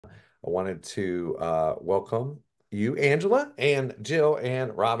I wanted to welcome you, Angela, and Jill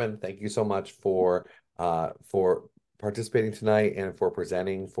and Robin. Thank you so much for participating tonight and for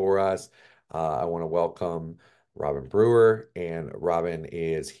presenting for us. I want to welcome Robin Brewer, and Robin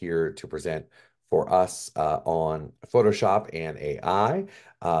is here to present for us on Photoshop and AI.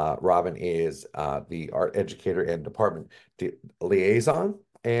 Robin is the art educator and department liaison,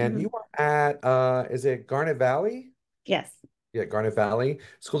 and Mhm. you are at is it Garnet Valley? Yes, Yeah, Garnet Valley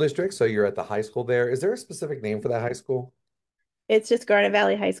School District. So you're at the high school there. Is there a specific name for that high school? it's just Garnet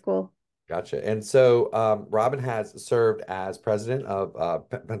Valley High School. Gotcha. And so Robin has served as president of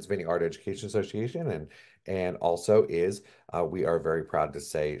Pennsylvania Art Education Association, and also is we are very proud to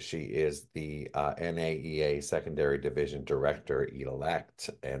say she is the NAEA Secondary Division Director elect.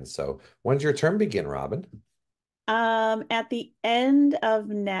 And so when's your term begin, Robin? At the end of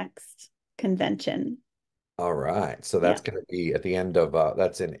next convention. All right. So Yeah, that's going to be at the end of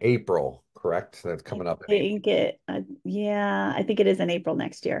that's in April, correct? That's I coming up in April. think I think it is in April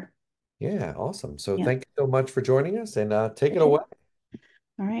next year. Yeah, awesome. So Yeah. thank you so much for joining us and take it Okay. away.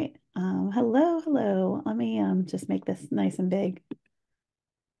 All right. Hello. Let me just make this nice and big.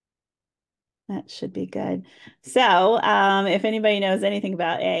 That should be good. So, if anybody knows anything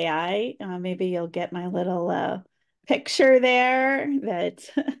about AI, maybe you'll get my little picture there that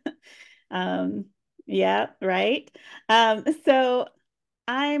um yeah, right. So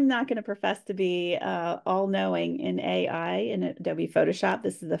I'm not going to profess to be all knowing in AI in Adobe Photoshop.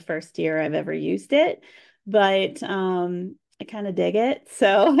 This is the first year I've ever used it, but I kind of dig it.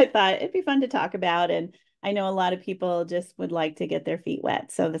 So I thought it'd be fun to talk about. And I know a lot of people just would like to get their feet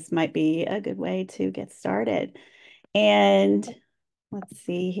wet. So this might be a good way to get started. And let's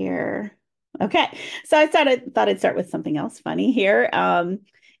see here. Okay. So thought I'd start with something else funny here,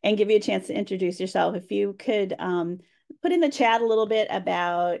 and give you a chance to introduce yourself. If you could put in the chat a little bit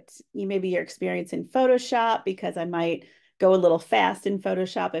about maybe your experience in Photoshop, because I might go a little fast in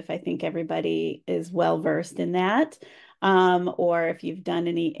Photoshop if I think everybody is well versed in that. Or if you've done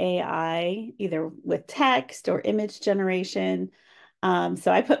any AI, either with text or image generation. So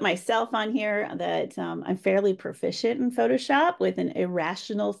I put myself on here that I'm fairly proficient in Photoshop with an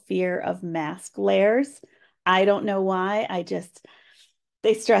irrational fear of mask layers. I don't know why.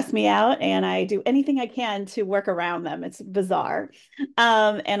 They stress me out and I do anything I can to work around them. It's bizarre.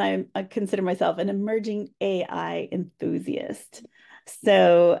 And I consider myself an emerging AI enthusiast.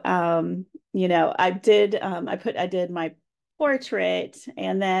 So, I did my portrait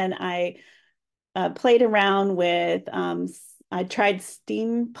and then I played around with I tried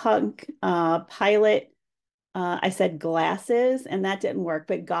steampunk pilot. I said glasses, and that didn't work,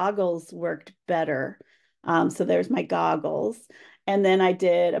 but goggles worked better. So there's my goggles. And then I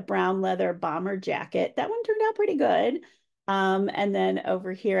did a brown leather bomber jacket. That one turned out pretty good. And then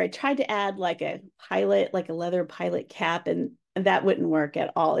over here, I tried to add like a pilot, like a leather pilot cap, and that wouldn't work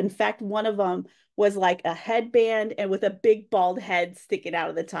at all. In fact, one of them was like a headband and with a big bald head sticking out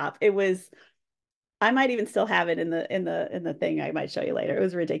of the top. I might even still have it in the thing I might show you later. It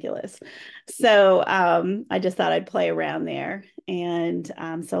was ridiculous. So I just thought I'd play around there. And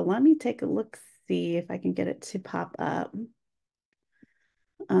so let me take a look, see if I can get it to pop up.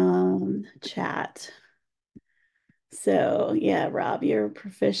 Chat. So yeah, Rob, you're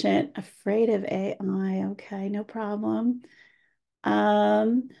proficient, afraid of AI. Okay, no problem.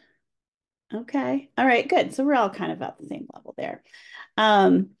 Um, okay. All right, good. So we're all kind of at the same level there.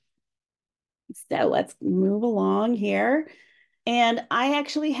 Um, so let's move along here. And I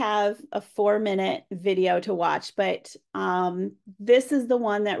actually have a 4-minute video to watch, but this is the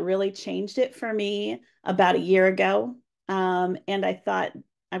one that really changed it for me about a year ago. And I thought,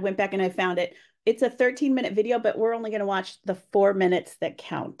 I went back and I found it. It's a 13-minute video, but we're only going to watch the 4 minutes that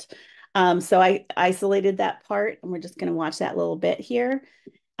count. So I isolated that part, and we're just going to watch that little bit here.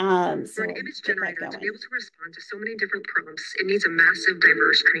 For an image generator to be able to respond to so many different prompts, it needs a massive,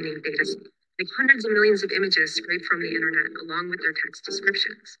 diverse training data set, like hundreds of millions of images scraped from the internet, along with their text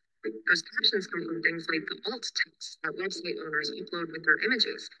descriptions. Those captions come from things like the alt text that website owners upload with their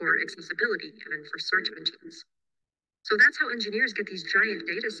images for accessibility and for search engines. So that's how engineers get these giant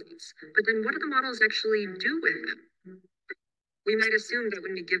data sets. But then what do the models actually do with them? We might assume that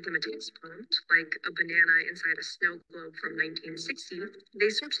when we give them a text prompt, like a banana inside a snow globe from 1960, they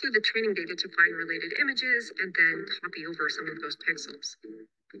search through the training data to find related images and then copy over some of those pixels.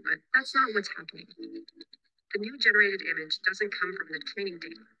 But that's not what's happening. The new generated image doesn't come from the training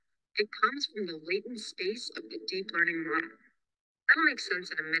data. It comes from the latent space of the deep learning model. That'll make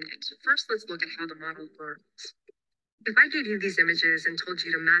sense in a minute. First, let's look at how the model learns. If I gave you these images and told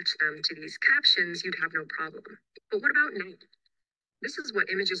you to match them to these captions, you'd have no problem. But what about now? This is what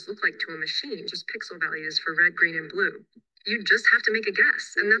images look like to a machine, just pixel values for red, green, and blue. You just have to make a guess,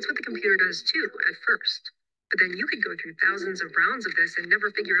 and that's what the computer does too, at first. But then you could go through thousands of rounds of this and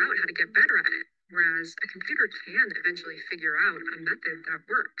never figure out how to get better at it, whereas a computer can eventually figure out a method that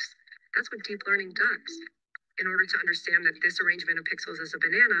works. That's what deep learning does. In order to understand that this arrangement of pixels is a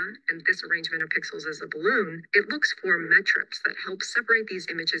banana and this arrangement of pixels is a balloon, it looks for metrics that help separate these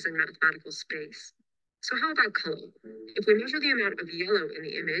images in mathematical space. So how about color? If we measure the amount of yellow in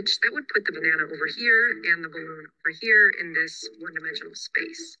the image, that would put the banana over here and the balloon over here in this one-dimensional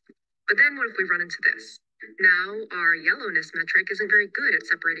space. But then what if we run into this? Now our yellowness metric isn't very good at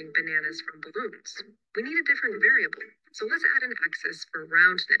separating bananas from balloons. We need a different variable. So let's add an axis for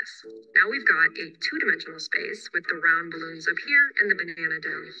roundness. Now we've got a two-dimensional space with the round balloons up here and the banana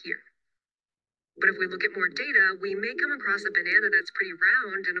down here. But if we look at more data, we may come across a banana that's pretty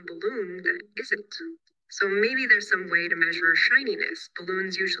round and a balloon that isn't. So maybe there's some way to measure shininess.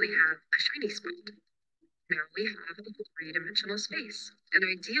 Balloons usually have a shiny spot. Now we have a three-dimensional space. And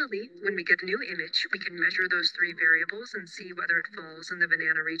ideally, when we get a new image, we can measure those three variables and see whether it falls in the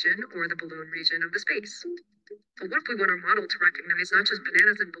banana region or the balloon region of the space. But what if we want our model to recognize not just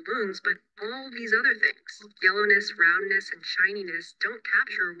bananas and balloons, but all these other things? Yellowness, roundness, and shininess don't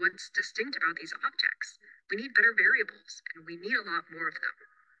capture what's distinct about these objects. We need better variables, and we need a lot more of them.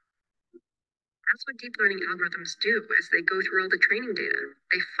 That's what deep learning algorithms do as they go through all the training data.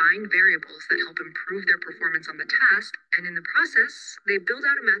 They find variables that help improve their performance on the task, and in the process, they build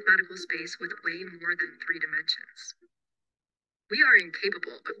out a mathematical space with way more than three dimensions. We are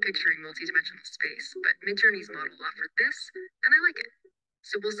incapable of picturing multidimensional space, but Midjourney's model offered this, and I like it.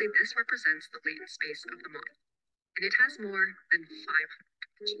 So we'll say this represents the latent space of the model, and it has more than 500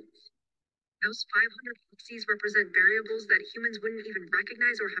 dimensions. Those 500 ellipses represent variables that humans wouldn't even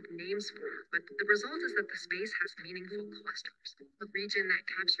recognize or have names for, but the result is that the space has meaningful clusters. A region that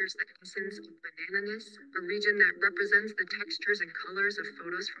captures the essence of banana-ness, a region that represents the textures and colors of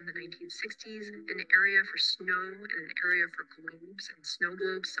photos from the 1960s, an area for snow and an area for globes and snow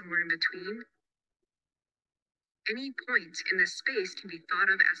globes somewhere in between. Any point in this space can be thought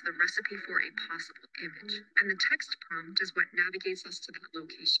of as the recipe for a possible image, and the text prompt is what navigates us to that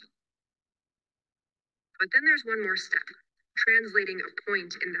location. But then there's one more step. Translating a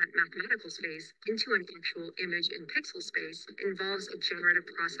point in that mathematical space into an actual image in pixel space involves a generative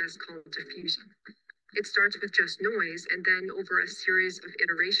process called diffusion. It starts with just noise and then over a series of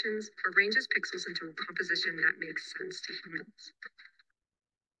iterations arranges pixels into a composition that makes sense to humans.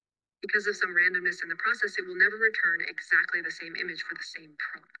 Because of some randomness in the process, it will never return exactly the same image for the same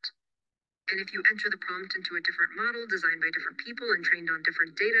prompt. And if you enter the prompt into a different model designed by different people and trained on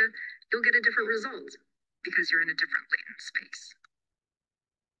different data, you'll get a different result because you're in a different latent space.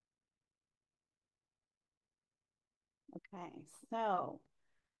 Okay, so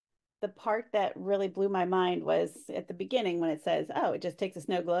the part that really blew my mind was at the beginning when it says, oh, it just takes a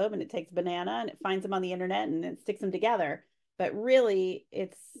snow globe and it takes a banana and it finds them on the internet and it sticks them together. But really,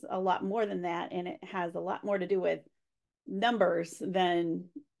 it's a lot more than that. And it has a lot more to do with numbers than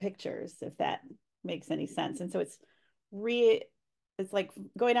pictures, if that makes any sense. And so it's like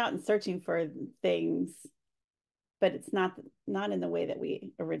going out and searching for things, but it's not in the way that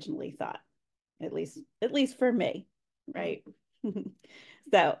we originally thought, at least for me, right?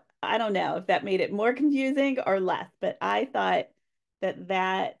 So I don't know if that made it more confusing or less, but I thought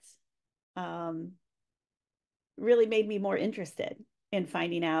that really made me more interested in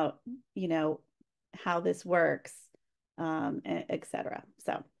finding out, how this works, etc.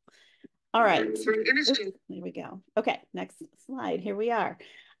 So, all right, here we go. Okay, next slide. Here we are.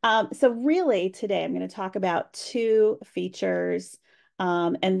 So really today I'm going to talk about two features,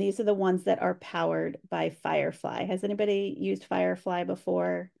 and these are the ones that are powered by Firefly. Has anybody used Firefly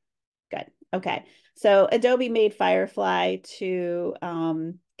before? Good. Okay. So Adobe made Firefly to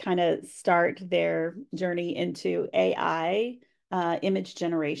kind of start their journey into AI image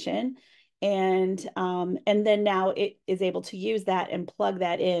generation. And then now it is able to use that and plug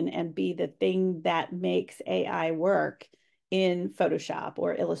that in and be the thing that makes AI work in Photoshop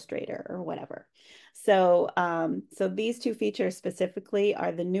or Illustrator or whatever. So, so these two features specifically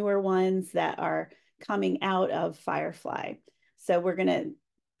are the newer ones that are coming out of Firefly. So I'm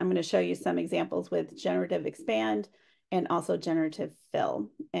going to show you some examples with generative expand and also generative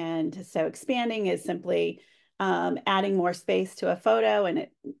fill. And so expanding is simply adding more space to a photo, and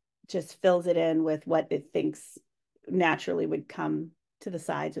it just fills it in with what it thinks naturally would come to the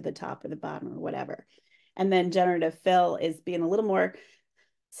sides or the top or the bottom or whatever. And then generative fill is being a little more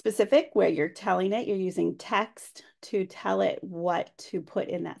specific, where you're using text to tell it what to put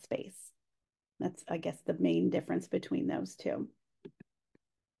in that space. That's, I guess, the main difference between those two.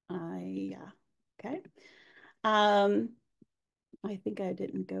 Okay. I think I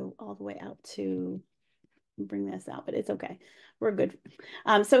didn't go all the way out to bring this out, but it's okay. We're good.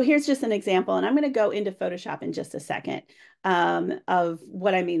 So here's just an example, and I'm going to go into Photoshop in just a second of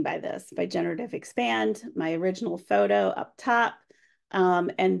what I mean by this, by generative expand, my original photo up top,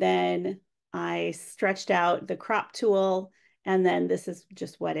 and then I stretched out the crop tool, and then this is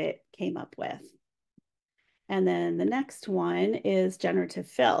just what it came up with. And then the next one is generative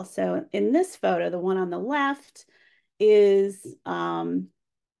fill. So in this photo, the one on the left is the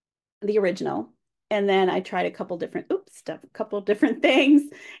original. And then I tried a couple different, things.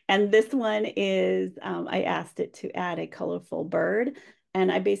 And this one is, I asked it to add a colorful bird. And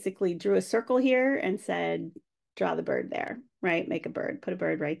I basically drew a circle here and said, draw the bird there, right? Make a bird, put a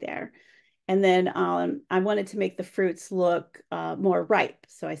bird right there. And then I wanted to make the fruits look more ripe.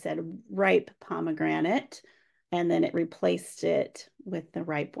 So I said ripe pomegranate, and then it replaced it with the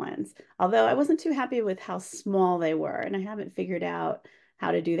ripe ones. Although I wasn't too happy with how small they were, and I haven't figured out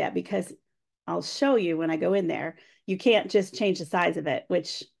how to do that because I'll show you when I go in there. You can't just change the size of it,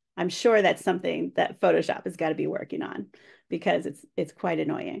 which I'm sure that's something that Photoshop has got to be working on because it's quite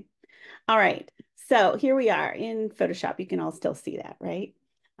annoying. All right, so here we are in Photoshop. You can all still see that, right?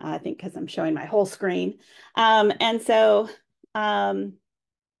 I think because I'm showing my whole screen. And so let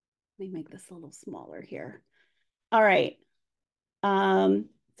me make this a little smaller here. All right.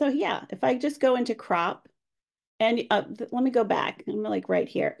 So yeah, if I just go into crop and let me go back. I'm like right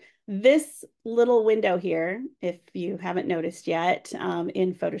here. This little window here, if you haven't noticed yet,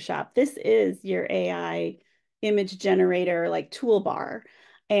 in Photoshop, this is your AI image generator like toolbar.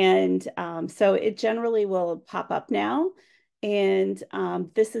 And so it generally will pop up now. And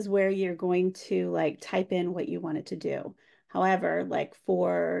this is where you're going to like type in what you want it to do. However, like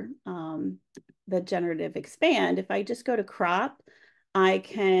for the generative expand, if I just go to crop, I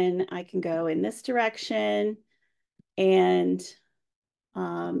can go in this direction, and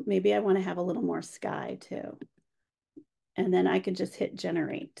maybe I want to have a little more sky too. And then I can just hit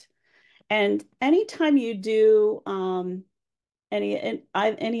generate. And anytime you do any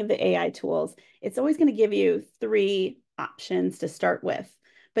of the AI tools, it's always going to give you 3 options to start with.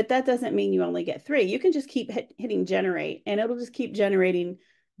 But that doesn't mean you only get 3. You can just keep hitting generate, and it'll just keep generating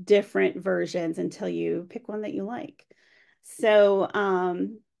different versions until you pick one that you like. So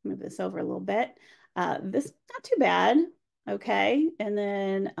move this over a little bit. This not too bad. Okay. And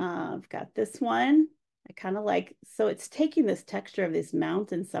then I've got this one. I kind of like, so it's taking this texture of this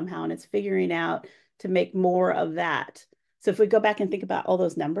mountain somehow, and it's figuring out to make more of that. So if we go back and think about all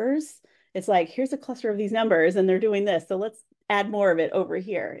those numbers, it's like, here's a cluster of these numbers and they're doing this. So let's add more of it over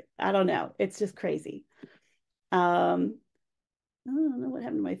here. I don't know. It's just crazy. I don't know what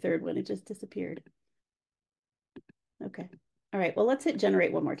happened to my third one. It just disappeared. Okay. All right. Well, let's hit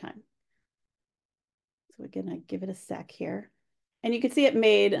generate one more time. So we're going to give it a sec here. And you can see it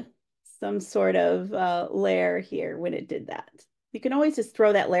made some sort of layer here when it did that. You can always just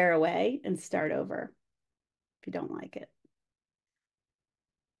throw that layer away and start over if you don't like it.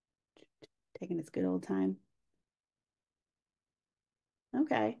 Taking its good old time.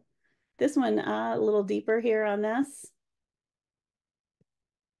 Okay. This one a little deeper here on this.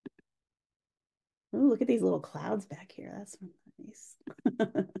 Ooh, look at these little clouds back here. That's nice.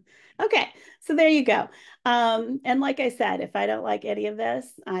 Okay, so there you go. And like I said, if I don't like any of this,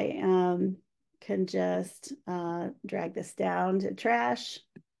 I can just drag this down to trash.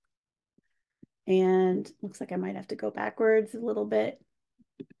 And looks like I might have to go backwards a little bit.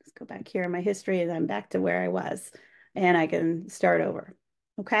 Let's go back here in my history, and I'm back to where I was, and I can start over.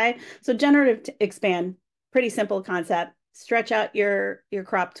 Okay, so generative expand, pretty simple concept. Stretch out your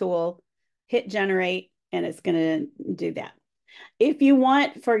crop tool, hit generate, and it's going to do that. If you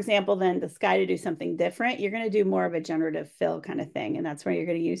want, for example, then the sky to do something different, you're going to do more of a generative fill kind of thing, and that's where you're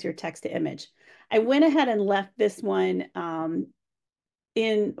going to use your text to image. I went ahead and left this one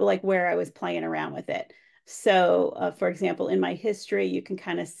in like where I was playing around with it. So for example, in my history, you can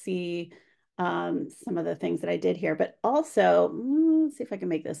kind of see some of the things that I did here, but also, let's see if I can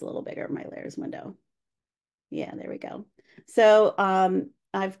make this a little bigger, my layers window. Yeah, there we go. So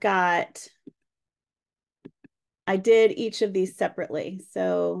I did each of these separately.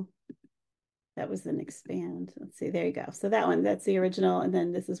 So that was an expand. Let's see, there you go. So that one, that's the original. And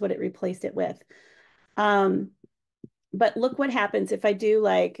then this is what it replaced it with. But look what happens if I do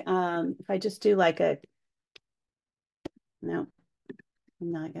like, if I just do like a, no,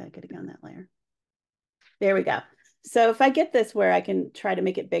 I'm not getting on that layer. There we go. So if I get this where I can try to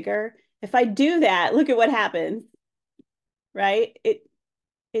make it bigger, if I do that, look at what happens, right?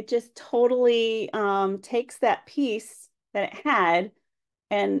 It just totally takes that piece that it had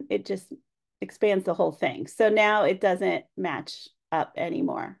and it just expands the whole thing. So now it doesn't match up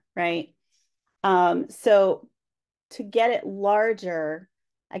anymore, right? So to get it larger,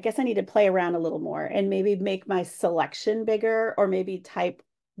 I guess I need to play around a little more and maybe make my selection bigger, or maybe type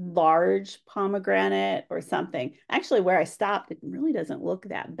large pomegranate or something. Actually, where I stopped, it really doesn't look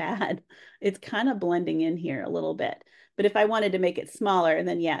that bad. It's kind of blending in here a little bit. But if I wanted to make it smaller,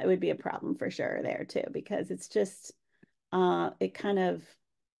 then yeah, it would be a problem for sure there too, because it's just, it kind of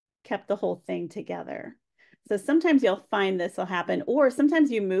kept the whole thing together. So sometimes you'll find this will happen, or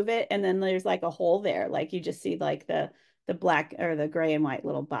sometimes you move it and then there's like a hole there. Like you just see like the black or the gray and white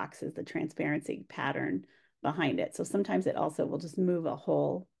little boxes, the transparency pattern behind it. So sometimes it also will just move a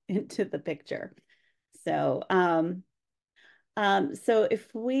hole into the picture. So so if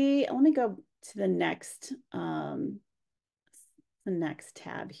we let me go to the next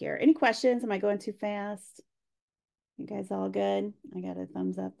tab here. Any questions? Am I going too fast? You guys all good? I got a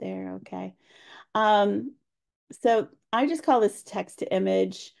thumbs up there. Okay. So I just call this text to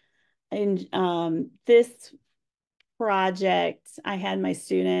image. And this project, I had my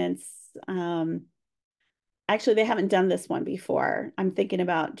students, actually, they haven't done this one before. I'm thinking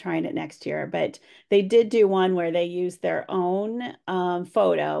about trying it next year, but they did do one where they used their own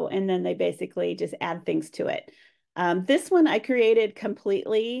photo and then they basically just add things to it. This one I created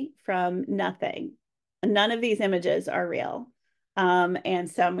completely from nothing. None of these images are real. And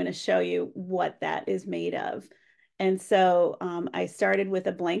so I'm going to show you what that is made of. And so I started with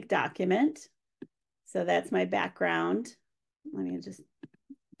a blank document. So that's my background. Let me just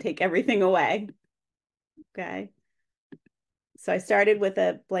take everything away. Okay. So I started with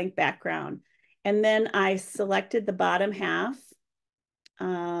a blank background and then I selected the bottom half.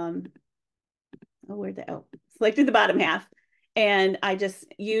 Selected the bottom half and I just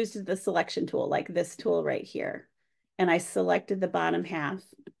used the selection tool, like this tool right here. And I selected the bottom half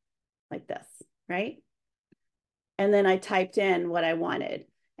like this, right? And then I typed in what I wanted.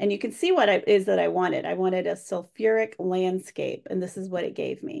 And you can see what it is that I wanted. I wanted a sulfuric landscape, and this is what it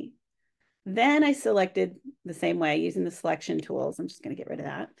gave me. Then I selected the same way using the selection tools. I'm just going to get rid of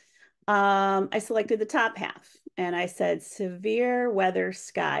that. I selected the top half and I said severe weather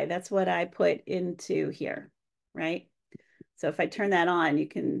sky. That's what I put into here, right? So if I turn that on, you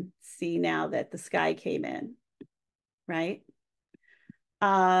can see now that the sky came in, right?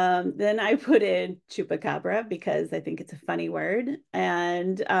 Then I put in chupacabra because I think it's a funny word.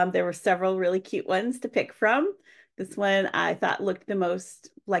 And there were several really cute ones to pick from. This one I thought looked the most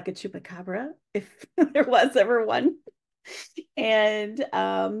like a chupacabra, if there was ever one. And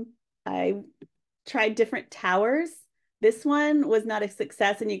I tried different towers. This one was not a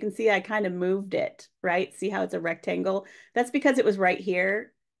success, and you can see I kind of moved it, right? See how it's a rectangle? That's because it was right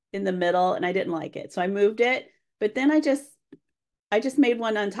here in the middle, and I didn't like it. So I moved it, but then I just made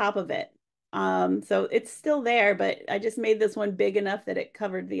one on top of it. So it's still there, but I just made this one big enough that it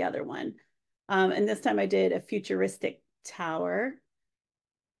covered the other one. And this time I did a futuristic tower.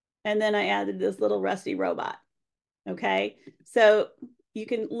 And then I added this little rusty robot. Okay. So you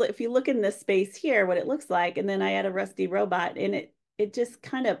can, if you look in this space here, what it looks like, and then I add a rusty robot and it just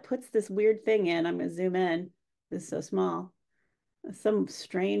kind of puts this weird thing in. I'm going to zoom in. This is so small. Some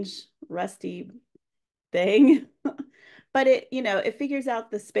strange rusty thing. But it, it figures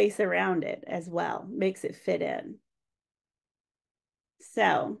out the space around it as well, makes it fit in.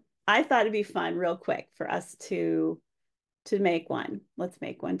 So I thought it'd be fun real quick for us to make one. Let's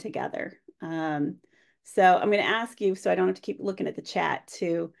make one together. So I'm going to ask you, so I don't have to keep looking at the chat,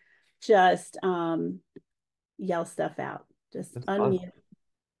 to just yell stuff out. Just unmute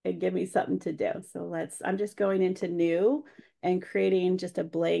and give me something to do. So I'm just going into new and creating just a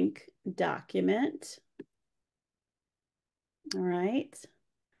blank document. All right.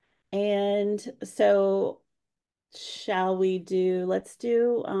 And so shall we do, let's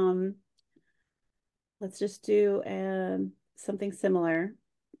just do something similar.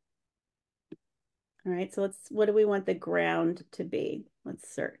 All right, so what do we want the ground to be?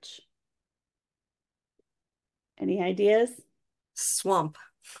 Let's search. Any ideas? Swamp.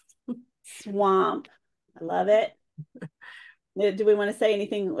 Swamp. I love it. Do we want to say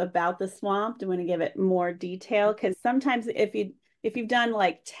anything about the swamp? Do we want to give it more detail? Because sometimes if you've done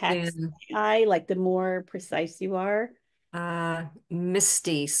like text AI, like the more precise you are.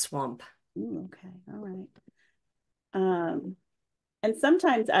 Misty swamp. Ooh, okay, all right. And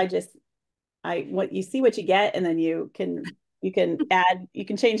sometimes what you see what you get, and then you can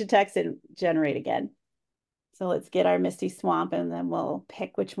change the text and generate again. So let's get our Misty Swamp and then we'll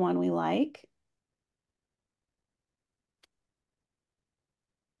pick which one we like.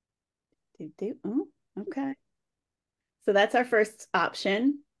 Okay. So that's our first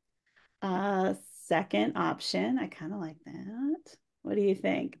option. Second option, I kind of like that. What do you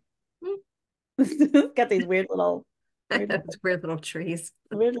think? It's got these Weird little trees.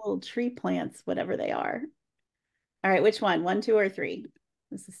 weird little tree plants, whatever they are. All right, which one? 1, 2, or 3?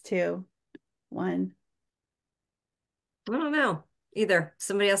 This is 2. 1. I don't know. Either.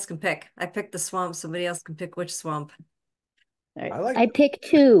 Somebody else can pick. I picked the swamp. Somebody else can pick which swamp. All right. I like I pick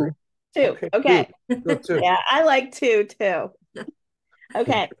 2. 2. okay, Okay. Go two. Yeah, I like 2 too.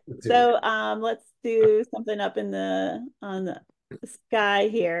 Okay. Two. So let's do something up on the sky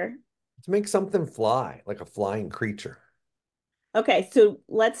here. To make something fly, like a flying creature. Okay, so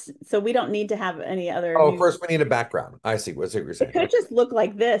we don't need to have any other Oh, new. first we need a background. I see. What's what you're It saying? could just look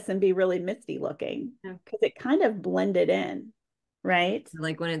like this and be really misty looking Yeah. because it kind of blended in, right?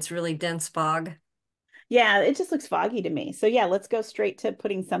 Like when it's really dense fog. Yeah, it just looks foggy to me. So yeah, let's go straight to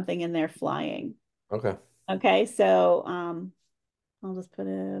putting something in there flying. Okay. Okay, so I'll just put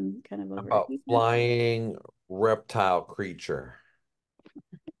him kind of over About here. flying reptile creature.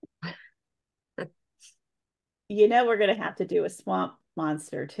 You know we're gonna have to do a swamp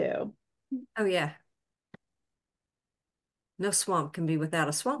monster too, Oh, yeah. No swamp can be without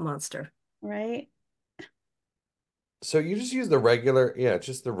a swamp monster. right? So you just use the regular, yeah,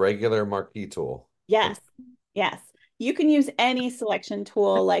 just the regular marquee tool. Yes, yes. You can use any selection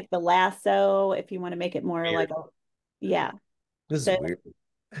tool like the lasso if you want to make it more like Weird. a, yeah. This is So, weird.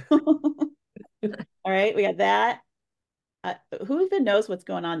 all right, we got that. Who even knows what's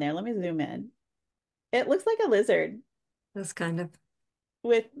going on there? Let me zoom in. It looks like a lizard That's kind of.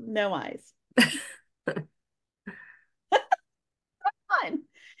 with no eyes. Fun.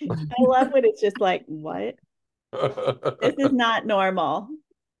 I love when it's just like, what? This is not normal.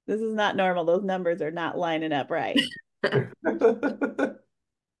 This is not normal. Those numbers are not lining up right.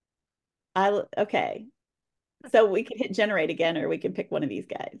 Okay. So we can hit generate again, or we can pick one of these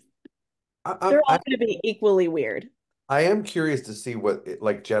guys. They're all going to be equally weird. I am curious to see what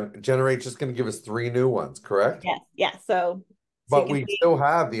like generate just going to give us 3 new ones, correct? Yes. Yeah. So But we still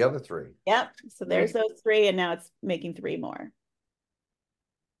have the other 3. Yep. So there's those 3, and now it's making 3 more.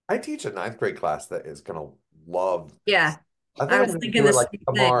 I teach a 9th grade class that is going to love. Yeah. I think I I'm was going to thinking do it the like same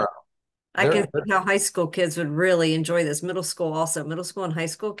tomorrow. thing. I can see how high school kids would really enjoy this. Middle school also. Middle school and high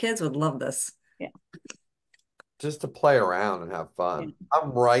school kids would love this. Yeah. Just to play around and have fun. Yeah.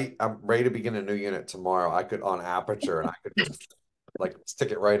 I'm ready to begin a new unit tomorrow. I could on Aperture and I could just like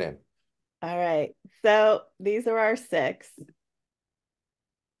stick it right in. All right. So these are our 6.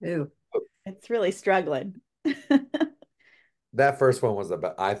 Ooh. It's really struggling. That first one was the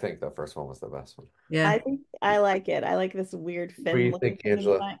best. I think the first one was the best one. Yeah. I think I like it. I like this weird What do fin you looking think, thing in the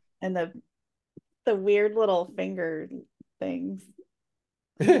Angela? front and the weird little finger things.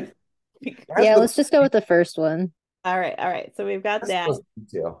 Yeah, let's just go with the first one. All right, all right. So we've got that.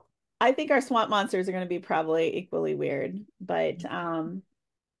 Detail. I think our swamp monsters are going to be probably equally weird, but so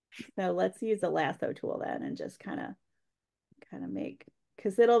let's use the lasso tool then and just kind of make,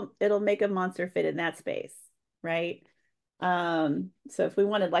 because it'll make a monster fit in that space, right? So if we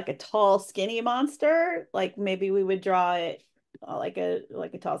wanted like a tall skinny monster, like maybe we would draw it like a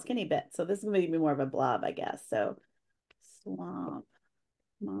tall skinny bit. So this is going to be more of a blob, I guess. So swamp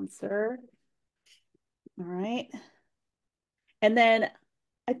monster. All right. And then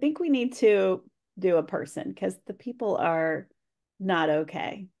I think we need to do a person because the people are not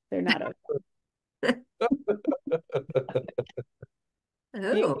okay. They're not okay.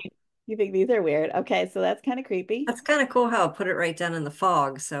 Oh, You think these are weird? Okay, so that's kind of creepy. that's kind of cool how I put it right down in the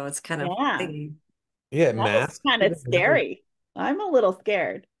fog. So it's kind of Yeah, Yeah, that mask. was kind of scary. I'm a little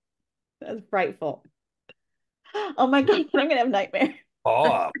scared. That's frightful. Oh my God, I'm gonna have nightmare.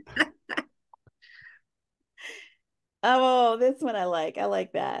 Oh, Oh, this one I like. I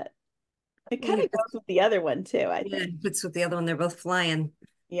like that. It kind Yeah, of goes with the other one too, I yeah, think. it fits with the other one. They're both flying.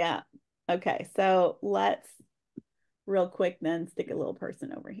 Yeah. Okay, so let's real quick then stick a little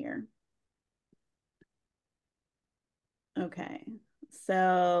person over here. Okay,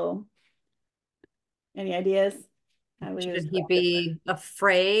 so any ideas? Should he be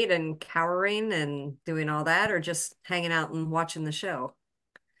afraid and cowering and doing all that, or just hanging out and watching the show?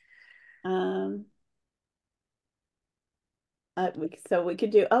 Um, so we could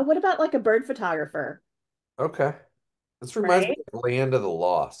do, oh, what about like a bird photographer, okay. This reminds me right? of Land of the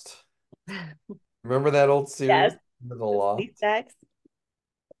Lost. Remember that old series? Yes. Land of the Lost?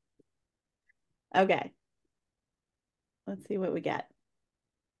 Okay. Let's see what we get.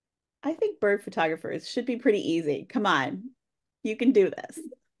 I think bird photographers should be pretty easy. Come on. You can do this.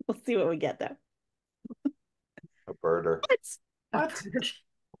 We'll see what we get though. A birder. What?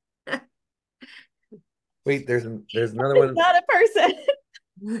 Wait, there's another It's one. not a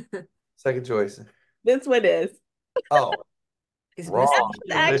person. Second choice. This one is. Oh, He's missing wrong. a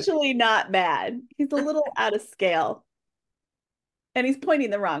It's toe. actually not bad. He's a little out of scale and he's pointing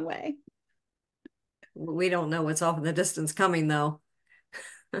the wrong way. We don't know what's off in the distance coming though.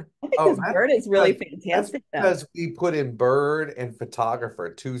 I think Oh, this bird is really that's fantastic, though. because we put in bird and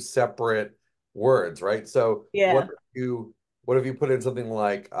photographer, two separate words, right? So Yeah. what if you put in something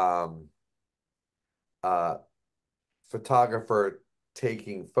like uh photographer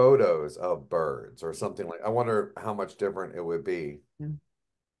taking photos of birds or something like I wonder how much different it would be.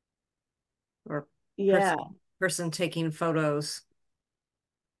 Or Yeah. person taking photos.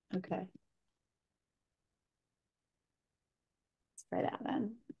 Okay. Let's try that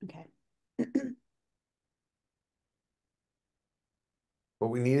then. Okay. What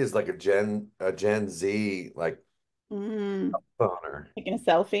we need is like a Gen Z like Mm, phoner. taking a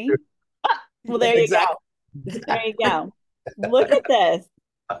selfie. Ah, well, there you Exactly. go. There you go. Look at this.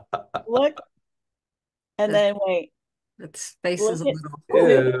 Look, and That then wait. Its face Look is a at little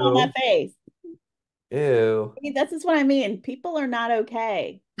zoom in on that Ew. face. Ew. See, this is what I mean. People are not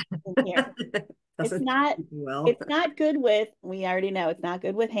okay in here. It's doesn't not, do well. it's not good with, we already know it's not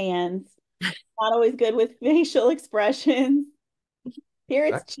good with hands, not always good with facial expressions. Here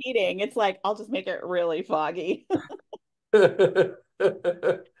it's cheating. It's like, I'll just make it really foggy. Look Look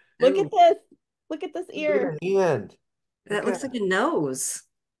at Oh, this. Look at this at ear. the hand. that Look at looks like a nose.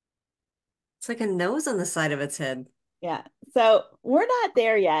 It's like a nose on the side of its head. Yeah. So we're not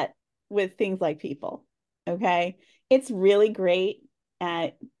there yet with things like people. Okay. It's really great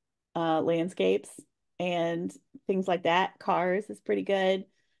at landscapes and things like that. Cars is pretty good.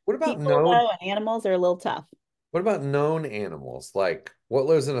 what about People, known though, and animals are a little tough. what about known animals? Like what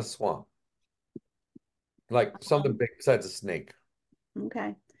lives in a swamp? Like something Um, big besides a snake.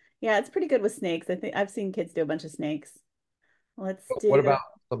 okay. Yeah, it's pretty good with snakes. I think I've seen kids do a bunch of snakes. Let's What do about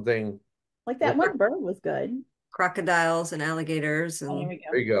something? like that What, one bird was good. Crocodiles and alligators Oh, there and we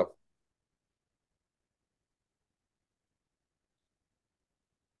there go. you go.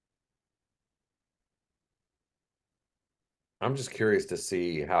 I'm just curious to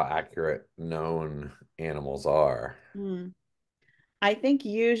see how accurate known animals are. Hmm. I think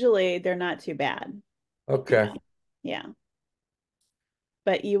usually they're not too bad. Okay. Yeah. Yeah.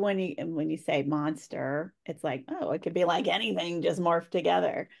 But when you say monster, it's like, oh, it could be like anything just morphed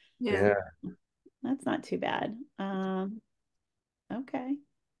together. yeah. Yeah. That's not too bad. Okay.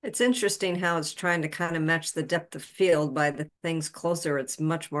 It's interesting how it's trying to kind of match the depth of field by the things closer. It's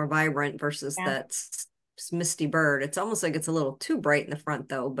much more vibrant versus Yeah. that misty bird. It's almost like it's a little too bright in the front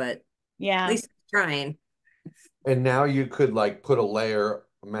though, but at Yeah. least it's trying. And now you could like put a layer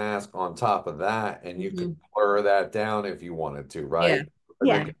mask on top of that and you could Mhm. blur that down if you wanted to, Yeah. right? Or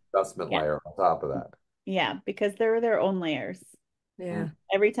Yeah. make an adjustment Yeah. layer on top of that. Yeah. Because they're their own layers. Yeah.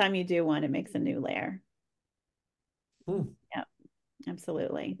 Every time you do one, it makes a new layer. Hmm. Yeah,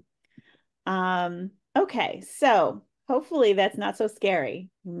 absolutely. Okay, so hopefully that's not so scary.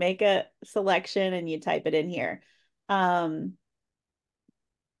 Make a selection and you type it in here. Um,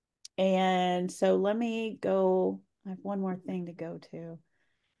 and so let me go. I have one more thing to go to.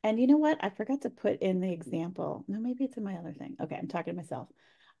 And you know what? I forgot to put in the example. No, maybe it's in my other thing. Okay, I'm talking to myself.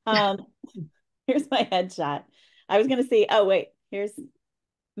 Um, here's my headshot. I was gonna see, oh wait,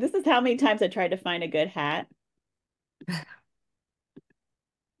 this is how many times I tried to find a good hat,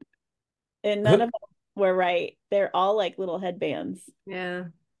 and none of them were right. They're all like little headbands. Yeah.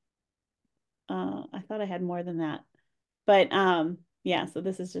 I thought I had more than that. But yeah, so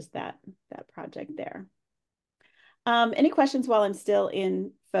this is just that project there. Any questions while I'm still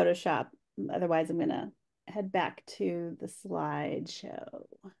in Photoshop? Otherwise, I'm gonna head back to the slideshow,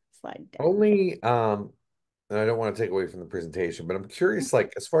 slide deck. Only and I don't want to take away from the presentation, but I'm curious,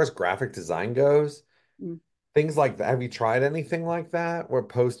 like as far as graphic design goes, Mm, things like that. Have you tried anything like that or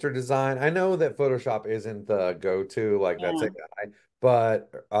poster design? I know that Photoshop isn't the go-to, like that's yeah. AI,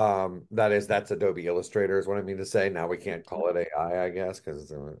 but that's Adobe Illustrator is what I mean to say. Now we can't call it AI, I guess,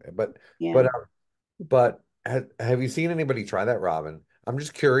 because Yeah. but have you seen anybody try that, Robin? I'm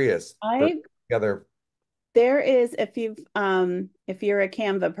just curious for I together, there is if you're a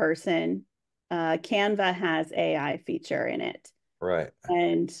Canva person, Canva has AI feature in it. right?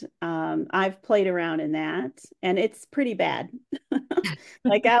 And I've played around in that, and it's pretty bad.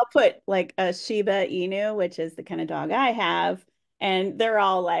 Like I'll put like a Shiba Inu, which is the kind of dog I have, and they're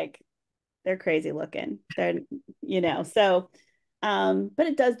all like they're crazy looking. They're so but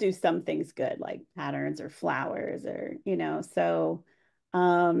it does do some things good, like patterns or flowers or so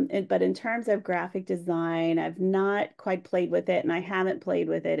but in terms of graphic design, I've not quite played with it, and I haven't played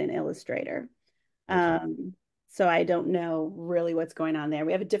with it in Illustrator. So I don't know really what's going on there.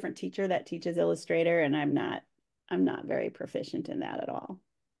 We have a different teacher that teaches Illustrator, and I'm not very proficient in that at all.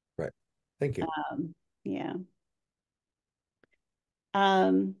 Right. Thank you. Yeah.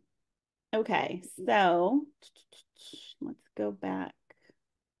 Okay, so let's go back.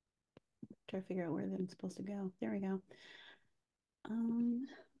 Try to figure out where I'm supposed to go. There we go. I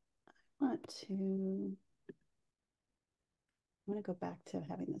want to go back to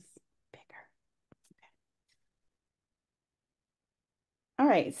having this bigger. Okay. All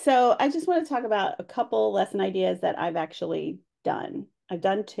right, so I just want to talk about a couple lesson ideas that I've actually done. I've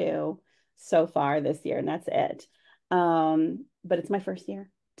done 2 so far this year, and that's it. But it's my first year,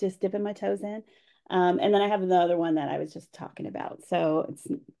 just dipping my toes in. And then I have another one that I was just talking about. So it's,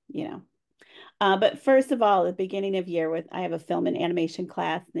 you know, but first of all, at the beginning of year, I have a film and animation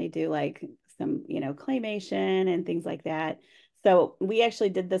class, and they do like some, claymation and things like that. So we actually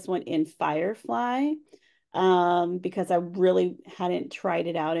did this one in Firefly, because I really hadn't tried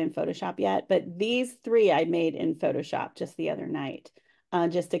it out in Photoshop yet. But these 3 I made in Photoshop just the other night,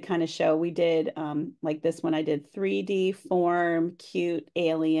 just to kind of show. We did like this one, I did 3D form, cute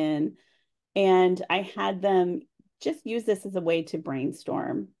alien, and I had them just use this as a way to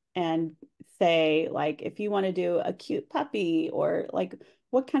brainstorm and say, like, if you want to do a cute puppy, or like,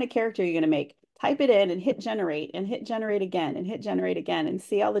 what kind of character are you going to make? Type it in and hit generate, and hit generate again, and hit generate again, and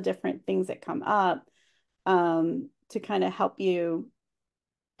see all the different things that come up, to kind of help you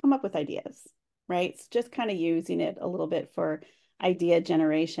come up with ideas, right? It's just kind of using it a little bit for idea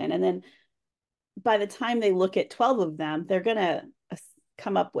generation. And then by the time they look at 12 of them, they're going to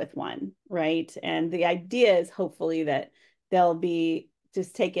come up with one, right? And the idea is hopefully that they'll be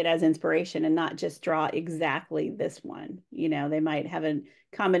just take it as inspiration and not just draw exactly this one. They might have a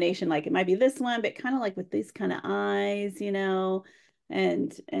combination, like it might be this one, but kind of like with these kind of eyes,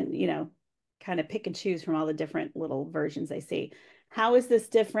 and kind of pick and choose from all the different little versions they see. How is this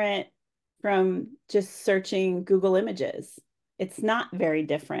different from just searching Google Images? It's not very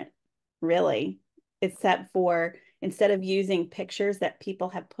different, really, except for instead of using pictures that people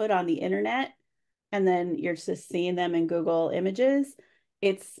have put on the internet and then you're just seeing them in Google Images,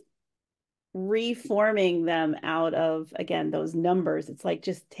 it's reforming them out of, again, those numbers. It's like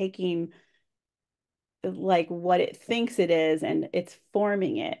just taking like what it thinks it is and it's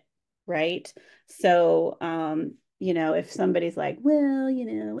forming it, right? So if somebody's like, well,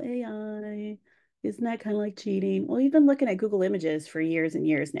 AI, isn't that kind of like cheating? Well, you've been looking at Google Images for years and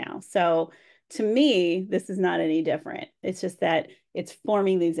years now. So to me, this is not any different. It's just that it's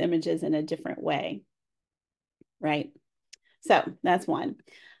forming these images in a different way, right? So that's one.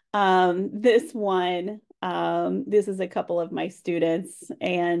 This one, this is a couple of my students,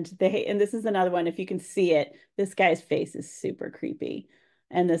 and this is another one. If you can see it, this guy's face is super creepy,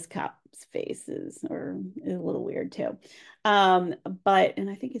 and this cop's face is a little weird too. And I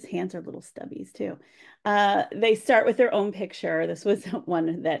think his hands are little stubbies too. They start with their own picture. This was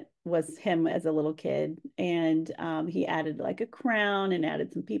one that was him as a little kid, and he added like a crown and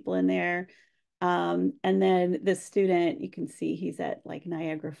added some people in there. And then the student, you can see he's at like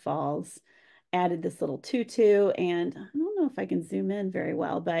Niagara Falls, added this little tutu, and I don't know if I can zoom in very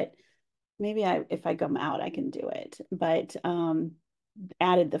well, but maybe if I come out, I can do it. But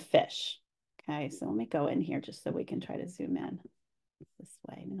added the fish. Okay, so let me go in here just so we can try to zoom in this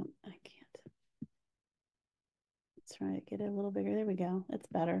way. No, I can't. Let's try to get it a little bigger. There we go. That's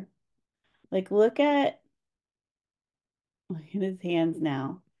better. Like, look at his hands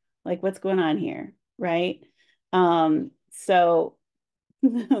now. Like, what's going on here, right? So,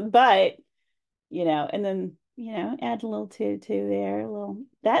 but and then add a little tutu there.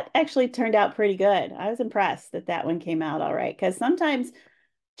 That actually turned out pretty good. I was impressed that that one came out all right, because sometimes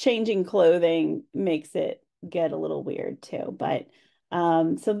changing clothing makes it get a little weird too. But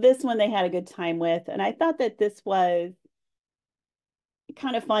so this one they had a good time with, and I thought that this was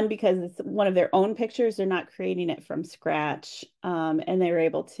kind of fun because it's one of their own pictures. They're not creating it from scratch, and they were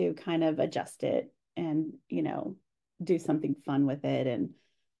able to kind of adjust it and do something fun with it. And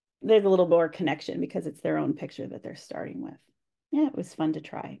there's a little more connection because it's their own picture that they're starting with. Yeah, it was fun to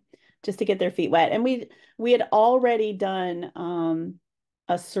try just to get their feet wet. And we had already done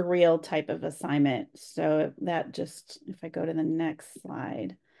a surreal type of assignment. So that just, if I go to the next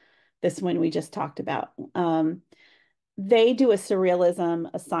slide, this one we just talked about. They do a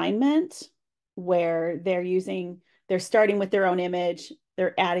surrealism assignment where they're starting with their own image,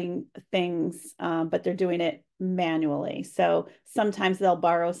 they're adding things, but they're doing it manually. So sometimes they'll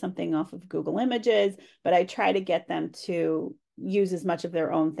borrow something off of Google Images, but I try to get them to use as much of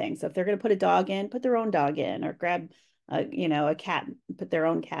their own thing. So if they're going to put a dog in, put their own dog in, or grab a cat, put their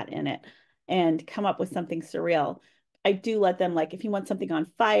own cat in it. and come up with something surreal. I do let them, like, if you want something on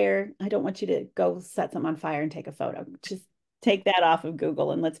fire, I don't want you to go set something on fire and take a photo. Just take that off of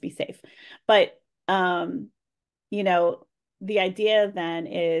Google and let's be safe. But you know, the idea then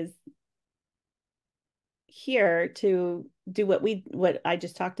is here to do what I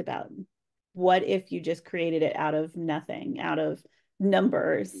just talked about. What if you just created it out of nothing, out of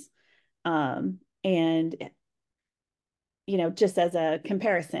numbers? And just as a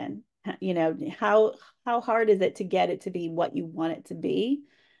comparison, how hard is it to get it to be what you want it to be,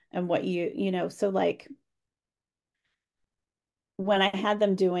 and what so like when I had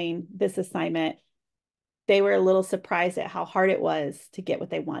them doing this assignment, they were a little surprised at how hard it was to get what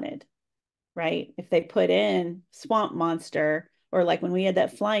they wanted, right? If they put in swamp monster, or like when we had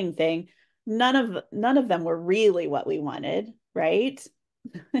that flying thing, none of them were really what we wanted, right?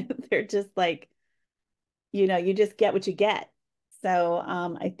 They're just like, you just get what you get. So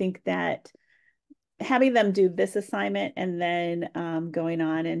I think that having them do this assignment and then going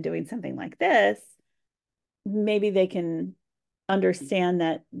on and doing something like this, maybe they can understand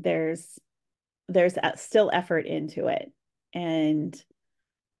that there's still effort into it, and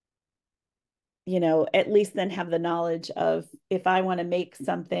at least then have the knowledge of, if I want to make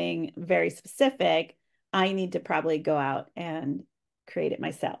something very specific, I need to probably go out and create it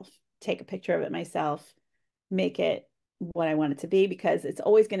myself, take a picture of it myself, make it what I want it to be, because it's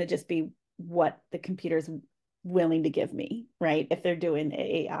always going to just be what the computer's willing to give me, right? If they're doing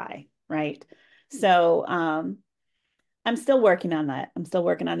AI, right? So I'm still working on that. I'm still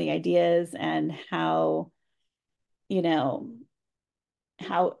working on the ideas and you know,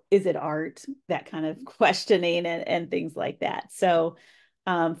 how is it art, that kind of questioning and things like that. So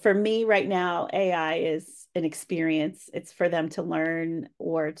for me right now, AI is an experience. It's for them to learn,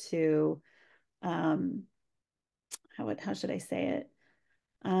 or to how should I say it?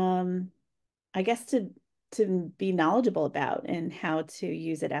 I guess to be knowledgeable about, and how to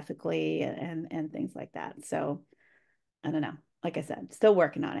use it ethically, and things like that. So I don't know. Like I said, still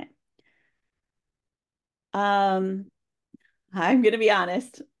working on it. Um, I'm going to be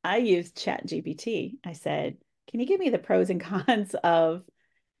honest. I used ChatGPT. I said, "Can you give me the pros and cons of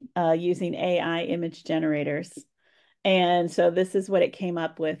using AI image generators?" And so this is what it came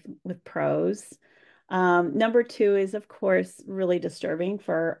up with pros. Number two is, of course, really disturbing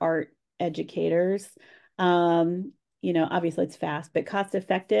for art educators. Obviously it's fast, but cost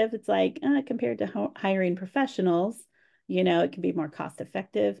effective. It's like compared to hiring professionals, it can be more cost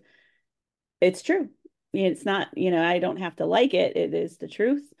effective. It's true. It's not, I don't have to like it. It is the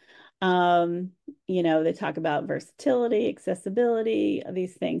truth. They talk about versatility, accessibility,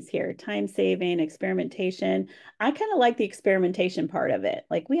 these things here, time saving, experimentation. I kind of like the experimentation part of it.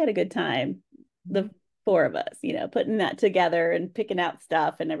 Like, we had a good time, the four of us, putting that together and picking out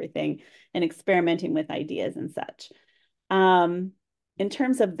stuff and everything, and experimenting with ideas and such. In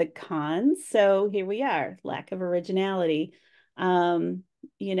terms of the cons, so here we are, lack of originality.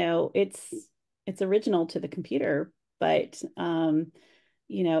 It's original to the computer, but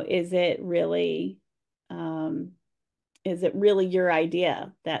is it really your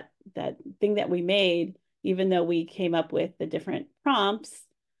idea, that thing that we made, even though we came up with the different prompts?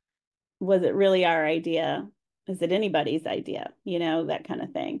 Was it really our idea? Is it anybody's idea? That kind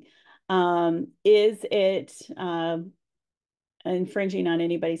of thing. Is it infringing on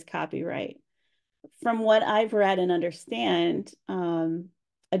anybody's copyright? From what I've read and understand,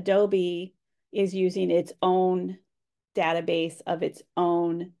 Adobe is using its own database of its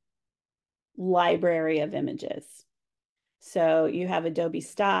own library of images. So you have Adobe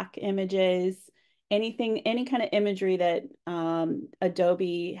stock images, any kind of imagery that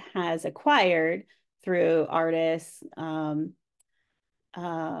Adobe has acquired through artists, you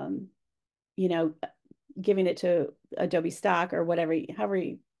know, giving it to Adobe stock or whatever, however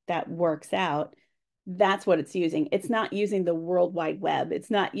that works out. That's what it's using. It's not using the World Wide Web. It's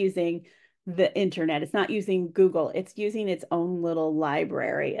not using the internet. It's not using Google. It's using its own little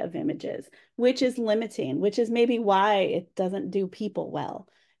library of images, which is limiting, which is maybe why it doesn't do people well,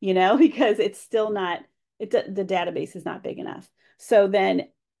 because it's still not, the database is not big enough. So then,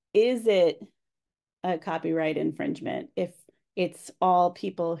 is it a copyright infringement if it's all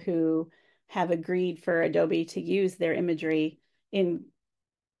people who have agreed for Adobe to use their imagery in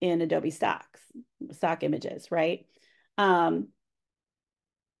Adobe stock images, right?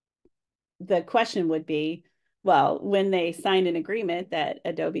 The question would be, well, when they signed an agreement that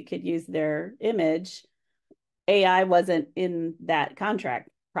Adobe could use their image, AI wasn't in that contract,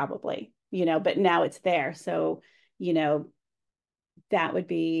 probably, but now it's there. So, that would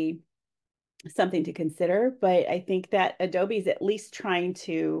be something to consider. But I think that Adobe's at least trying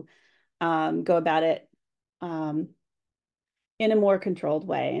to go about it in a more controlled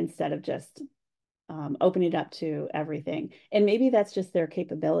way instead of just opening it up to everything. And maybe that's just their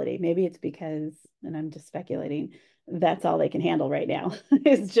capability. Maybe it's because, and I'm just speculating, that's all they can handle right now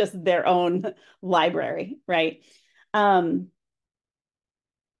is just their own library, right? Sorry,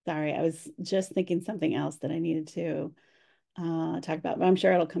 I was just thinking something else that I needed to talk about, but I'm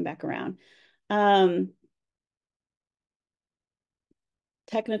sure it'll come back around.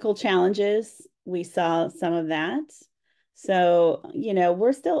 Technical challenges, we saw some of that. So,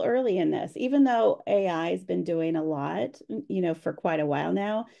 we're still early in this, even though AI has been doing a lot, for quite a while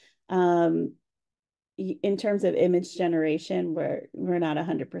now. In terms of image generation, we're not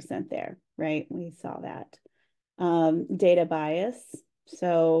 100% there, right? We saw that. Data bias.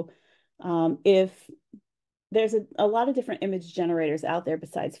 So, if there's a lot of different image generators out there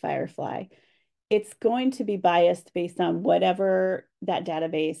besides Firefly, it's going to be biased based on whatever that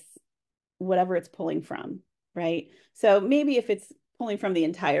database, whatever it's pulling from, right? So maybe if it's pulling from the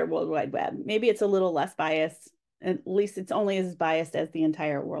entire World Wide Web, maybe it's a little less biased. At least it's only as biased as the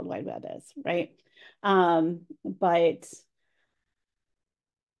entire World Wide Web is, right? But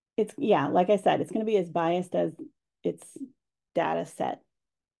it's, yeah, like I said, it's going to be as biased as its data set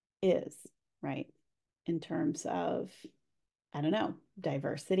is, right? In terms of, I don't know,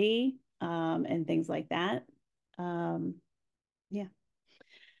 diversity and things like that. Yeah.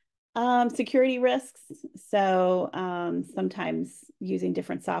 Security risks. So sometimes using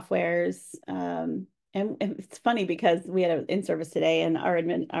different softwares. And it's funny because we had an in-service today and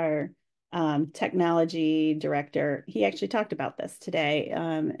our technology director, he actually talked about this today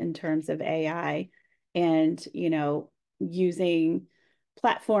in terms of AI and, using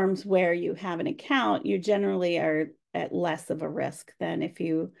platforms where you have an account, you generally are at less of a risk than if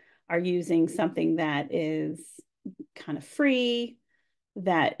you are using something that is kind of free,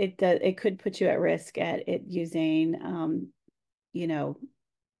 that it could put you at risk at it using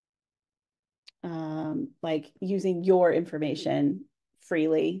like using your information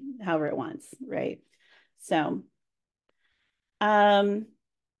freely however it wants, right? So what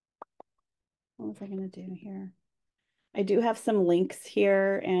was I going to do here? I do have some links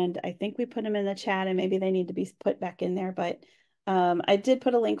here, and I think we put them in the chat, and maybe they need to be put back in there, but I did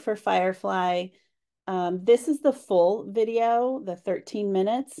put a link for Firefly. This is the full video, the 13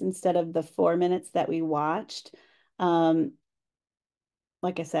 minutes instead of the 4 minutes that we watched.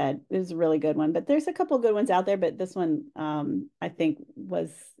 Like I said, it was a really good one, but there's a couple good ones out there, but this one I think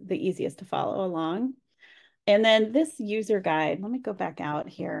was the easiest to follow along. And then this user guide, let me go back out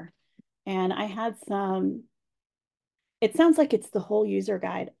here. And I had some, it sounds like it's the whole user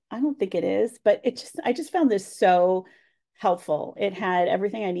guide. I don't think it is, but I just found this so helpful. It had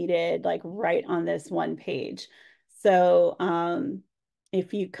everything I needed like right on this one page. So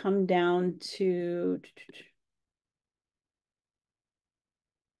if you come down to,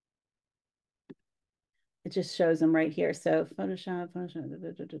 it just shows them right here. So Photoshop. I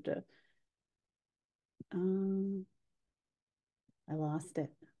lost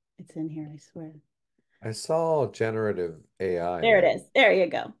it. It's in here, I swear. I saw generative AI There it there. is. There you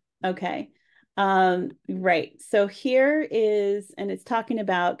go. Okay. Right. So here is, and it's talking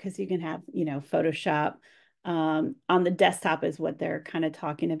about, because you can have, Photoshop on the desktop is what they're kind of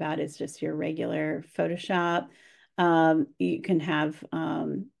talking about is just your regular Photoshop. You can have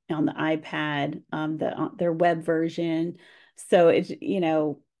on the iPad, their web version. So it's,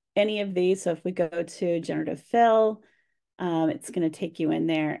 any of these. So if we go to generative fill, it's going to take you in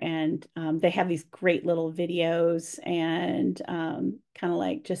there, and they have these great little videos and kind of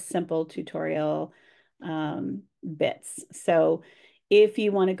like just simple tutorial bits. So if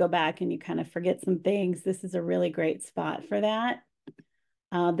you want to go back and you kind of forget some things, this is a really great spot for that.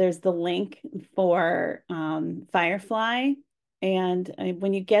 There's the link for Firefly. And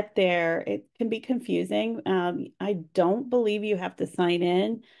when you get there, it can be confusing. I don't believe you have to sign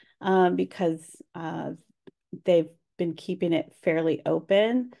in because they've been keeping it fairly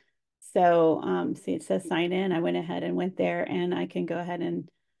open. So see, it says sign in. I went ahead and went there, and I can go ahead and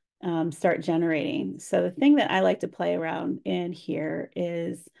start generating. So the thing that I like to play around in here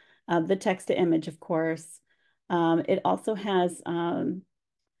is the text to image, of course. It also has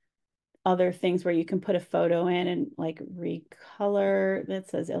other things where you can put a photo in and like recolor. That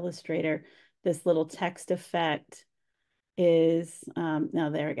says Illustrator. This little text effect is,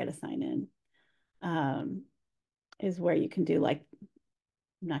 now there, I got to sign in. Is where you can do like,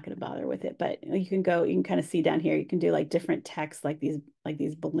 I'm not going to bother with it, but you can kind of see down here, you can do like different text, like these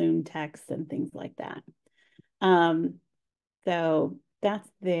balloon texts and things like that. So that's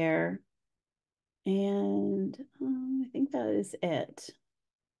there. And I think that is it.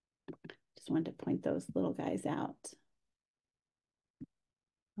 Just wanted to point those little guys out.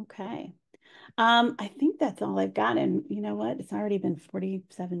 Okay. I think that's all I've got. And you know what? It's already been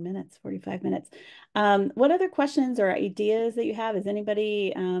 47 minutes, 45 minutes. What other questions or ideas that you have? Has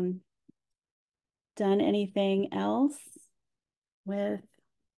anybody done anything else with?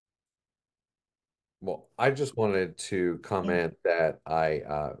 Well, I just wanted to comment that I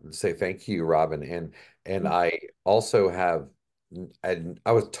say thank you, Robin, and I also have and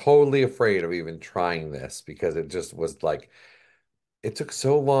I was totally afraid of even trying this because it just was like it took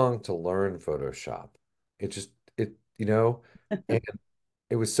so long to learn Photoshop. It just it and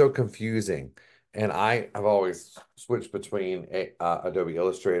it was so confusing. And I have always switched between Adobe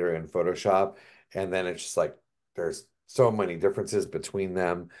Illustrator and Photoshop, and then it's just like there's so many differences between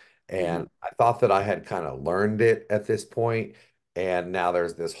them. Yeah. And I thought that I had kind of learned it at this point, and now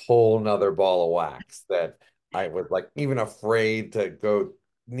there's this whole nother ball of wax that I was like even afraid to go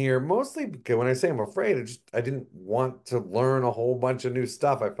near. Mostly because when I say I'm afraid, I didn't want to learn a whole bunch of new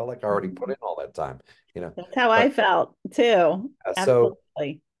stuff. I felt like I already put in all that time, you know. That's how But I felt too. so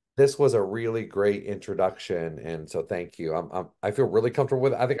Absolutely. this was a really great introduction, and so thank you. I feel really comfortable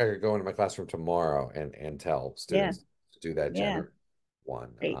with it. I think I could go into my classroom tomorrow and tell Yeah. students to do that Yeah.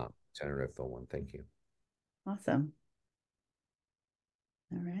 Great. generative fill one. Thank you. Awesome.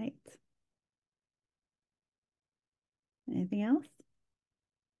 All right. Anything else?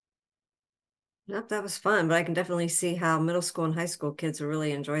 Nope, that was fun, but I can definitely see how middle school and high school kids will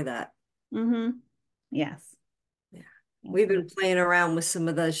really enjoy that. Mm-hmm. Yes. Yeah. We've been Absolutely. playing around with some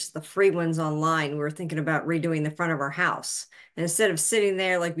of the free ones online. We were thinking about redoing the front of our house. And instead of sitting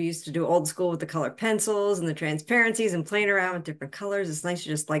there like we used to do old school with the colored pencils and the transparencies and playing around with different colors, it's nice to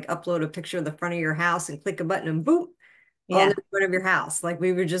just like upload a picture of the front of your house and click a button and boop, on Yeah. the front of your house. Like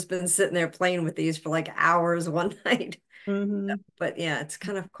we've just been sitting there playing with these for like hours one night. Mm-hmm. But yeah, it's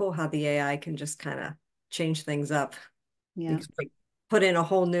kind of cool how the AI can just kind of change things up. You Yeah. can like put in a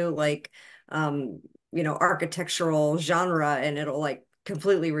whole new like architectural genre and it'll like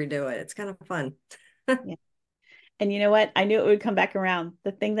completely redo it. It's kind of fun. Yeah. And you know what? I knew it would come back around.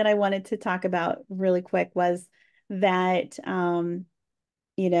 The thing that I wanted to talk about really quick was that,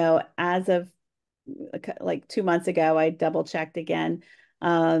 as of like 2 months ago, I double checked again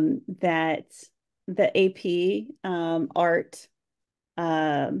that the AP art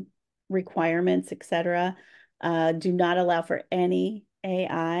um, requirements, etc., do not allow for any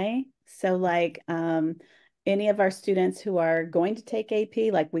AI. So, like any of our students who are going to take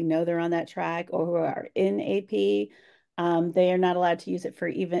AP, like we know they're on that track, or who are in AP, they are not allowed to use it for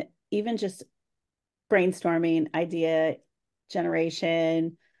even just brainstorming, idea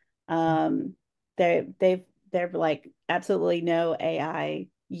generation. Um, they're like absolutely no AI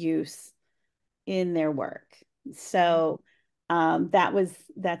use in their work. So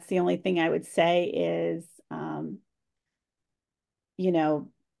that's the only thing I would say is you know,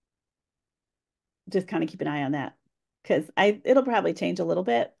 just kind of keep an eye on that because it'll probably change a little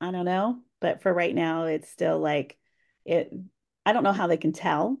bit. I don't know. But for right now, it's still like it I don't know how they can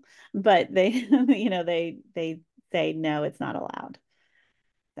tell, but they they say no, it's not allowed.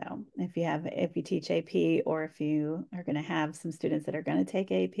 So if you teach AP or if you are going to have some students that are going to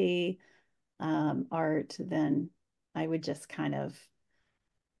take AP art, then I would just kind of,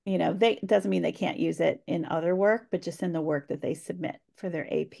 they doesn't mean they can't use it in other work, but just in the work that they submit for their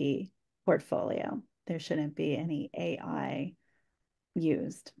AP portfolio. There shouldn't be any AI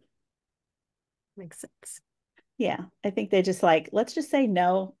used. Makes sense. Yeah, I think they just like, let's just say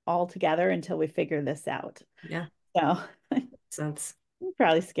no altogether until we figure this out. Yeah. So Makes sense.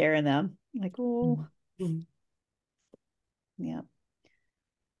 probably scaring them. Like, oh, Mm-hmm. yeah.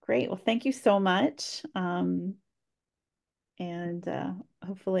 Great. Well, thank you so much. And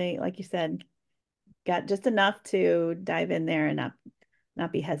hopefully, like you said, got just enough to dive in there and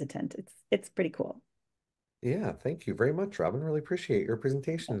not be hesitant. It's pretty cool. Yeah, thank you very much, Robin. Really appreciate your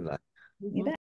presentation tonight. You bet.